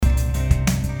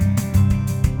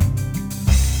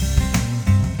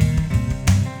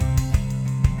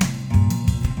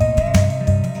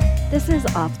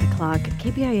is Off the Clock,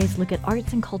 KBIA's look at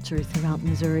arts and culture throughout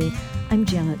Missouri. I'm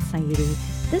Janet Saidi.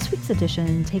 This week's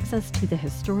edition takes us to the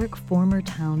historic former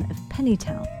town of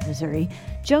Pennytown, Missouri.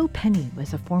 Joe Penny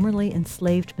was a formerly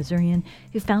enslaved Missourian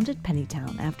who founded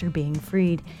Pennytown after being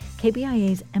freed.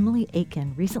 KBIA's Emily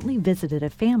Aiken recently visited a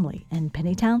family in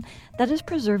Pennytown that is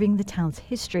preserving the town's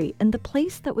history in the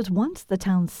place that was once the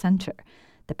town's center,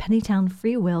 the Pennytown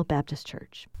Freewill Baptist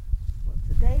Church. Well,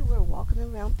 today we're walking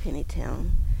around Pennytown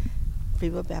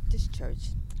Freewill Baptist Church.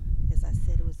 As I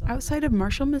said, it was outside of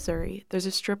Marshall, Missouri, there's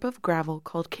a strip of gravel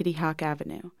called Kitty Hawk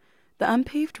Avenue. The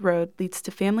unpaved road leads to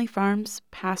family farms,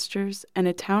 pastures, and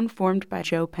a town formed by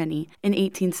Joe Penny in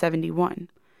 1871.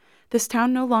 This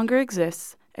town no longer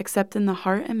exists, except in the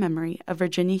heart and memory of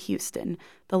Virginia Huston,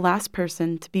 the last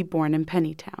person to be born in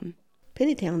Pennytown.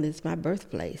 Pennytown is my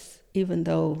birthplace, even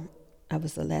though I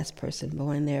was the last person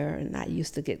born there, and I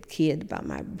used to get kid by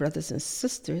my brothers and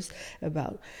sisters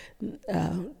about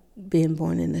being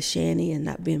born in the shanty and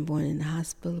not being born in the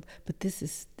hospital. But this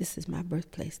is my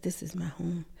birthplace. This is my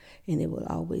home, and it will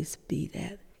always be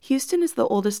that. Huston is the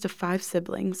oldest of 5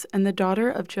 siblings and the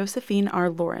daughter of Josephine R.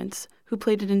 Lawrence, who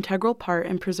played an integral part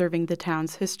in preserving the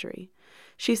town's history.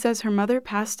 She says her mother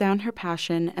passed down her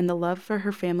passion and the love for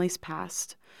her family's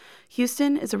past.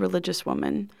 Huston is a religious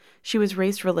woman. She was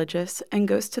raised religious and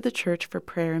goes to the church for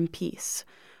prayer and peace.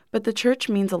 But the church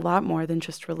means a lot more than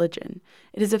just religion.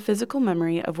 It is a physical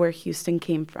memory of where Huston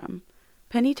came from.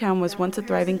 Pennytown was once a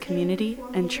thriving community,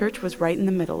 and church was right in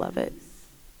the middle of it.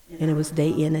 And it was day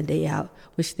in and day out,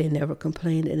 which they never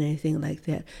complained and anything like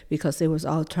that, because they was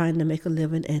all trying to make a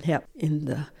living and help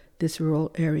in this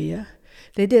rural area.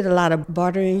 They did a lot of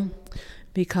bartering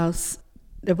because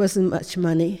there wasn't much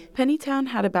money. Pennytown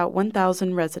had about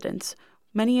 1,000 residents,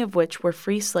 many of which were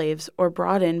free slaves or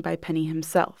brought in by Penny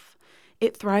himself.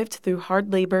 It thrived through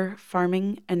hard labor,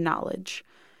 farming, and knowledge.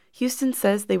 Huston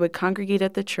says they would congregate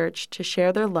at the church to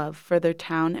share their love for their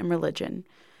town and religion.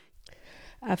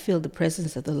 I feel the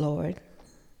presence of the Lord.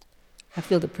 I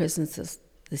feel the presence of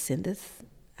descendants.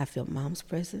 I feel Mom's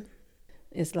presence.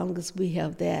 As long as we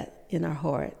have that in our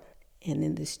heart and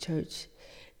in this church,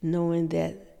 knowing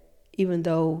that even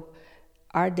though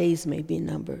our days may be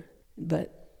numbered,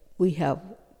 but we have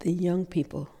the young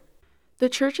people. The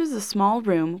church is a small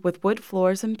room with wood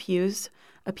floors and pews,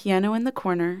 a piano in the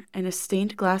corner, and a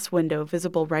stained glass window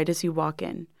visible right as you walk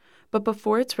in. But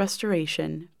before its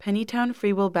restoration, Pennytown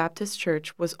Freewill Baptist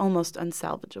Church was almost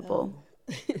unsalvageable. Oh.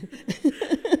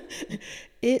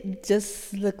 It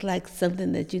just looked like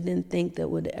something that you didn't think that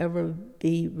would ever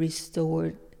be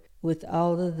restored, with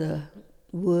all of the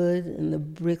wood and the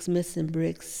bricks, missing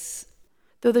bricks.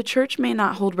 Though the church may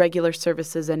not hold regular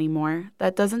services anymore,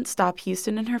 that doesn't stop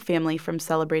Huston and her family from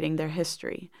celebrating their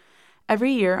history.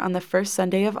 Every year on the first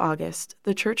Sunday of August,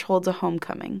 the church holds a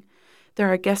homecoming.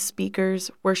 There are guest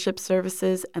speakers, worship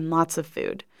services, and lots of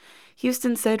food.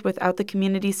 Huston said without the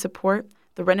community's support,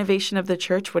 the renovation of the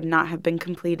church would not have been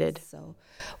completed. So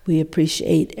we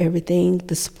appreciate everything,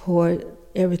 the support,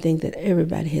 everything that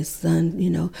everybody has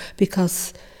done,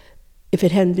 because if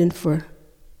it hadn't been for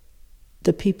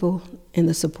the people and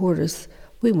the supporters,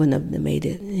 we wouldn't have made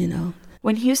it,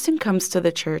 When Huston comes to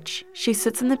the church, she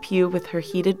sits in the pew with her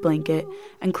heated blanket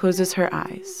and closes her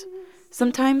eyes.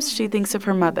 Sometimes she thinks of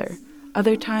her mother.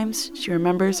 Other times, she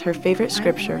remembers her favorite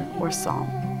scripture or psalm.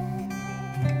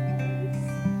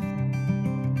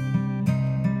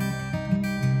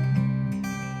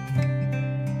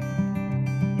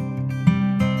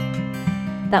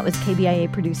 That was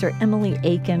KBIA producer Emily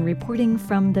Aiken reporting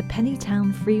from the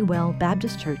Pennytown Freewill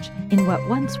Baptist Church in what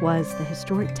once was the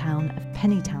historic town of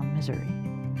Pennytown, Missouri.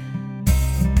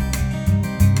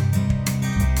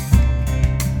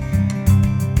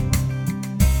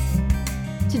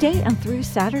 Today and through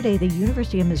Saturday, the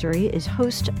University of Missouri is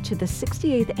host to the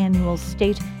 68th Annual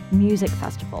State Music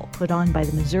Festival, put on by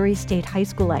the Missouri State High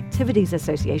School Activities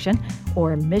Association,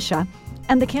 or MSHAA,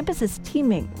 and the campus is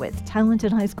teeming with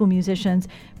talented high school musicians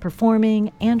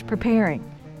performing and preparing.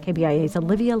 KBIA's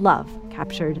Olivia Love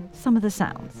captured some of the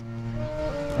sounds.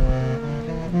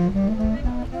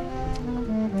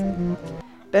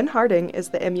 Ben Harding is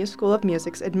the MU School of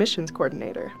Music's admissions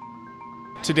coordinator.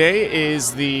 Today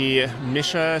is the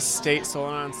MSHAA State Solo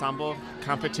Ensemble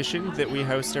competition that we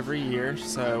host every year.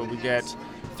 So we get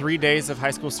 3 days of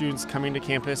high school students coming to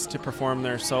campus to perform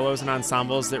their solos and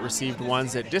ensembles that received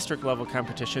ones at district level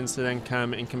competitions to then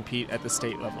come and compete at the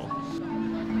state level.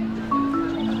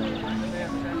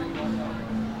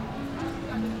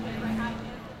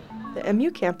 The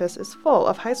MU campus is full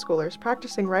of high schoolers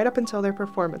practicing right up until their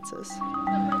performances.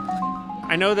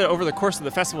 I know that over the course of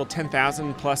the festival,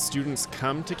 10,000 plus students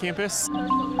come to campus.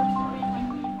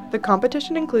 The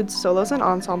competition includes solos and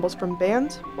ensembles from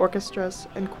bands, orchestras,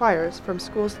 and choirs from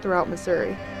schools throughout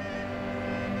Missouri.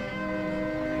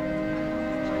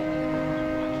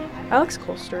 Alex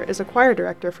Colster is a choir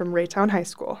director from Raytown High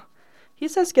School. He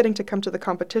says getting to come to the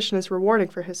competition is rewarding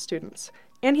for his students,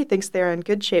 and he thinks they are in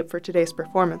good shape for today's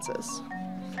performances.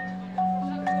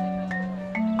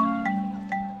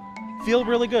 Feel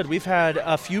really good. We've had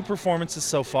a few performances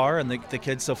so far, and the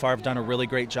kids so far have done a really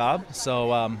great job,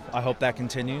 so I hope that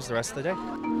continues the rest of the day.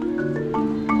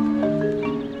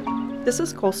 This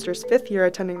is Colster's 5th year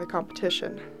attending the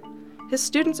competition. His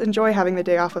students enjoy having the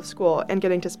day off of school and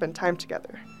getting to spend time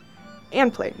together,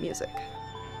 and playing music.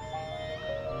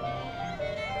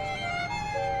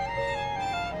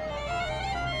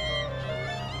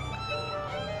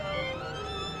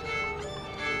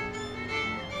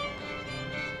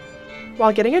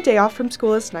 While getting a day off from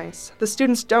school is nice, the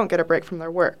students don't get a break from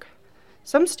their work.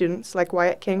 Some students, like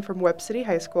Wyatt King from Webb City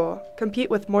High School,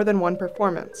 compete with more than one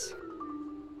performance.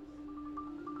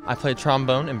 I play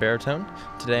trombone and baritone.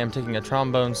 Today I'm taking a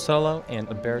trombone solo and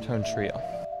a baritone trio.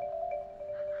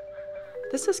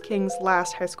 This is King's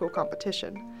last high school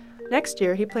competition. Next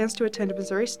year, he plans to attend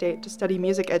Missouri State to study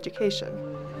music education.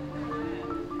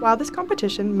 While this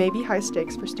competition may be high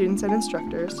stakes for students and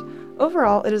instructors,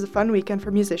 overall it is a fun weekend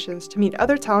for musicians to meet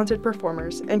other talented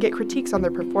performers and get critiques on their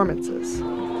performances.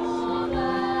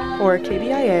 For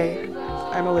KBIA,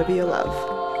 I'm Olivia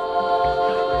Love.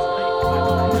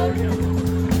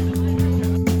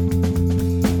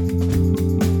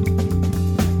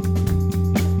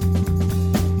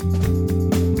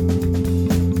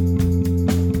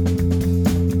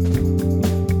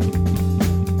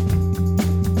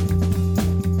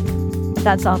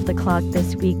 That's Off the Clock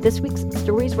this week. This week's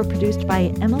stories were produced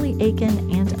by Emily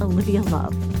Aiken and Olivia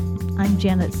Love. I'm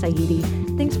Janet Saidi.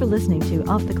 Thanks for listening to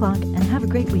Off the Clock, and have a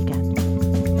great weekend.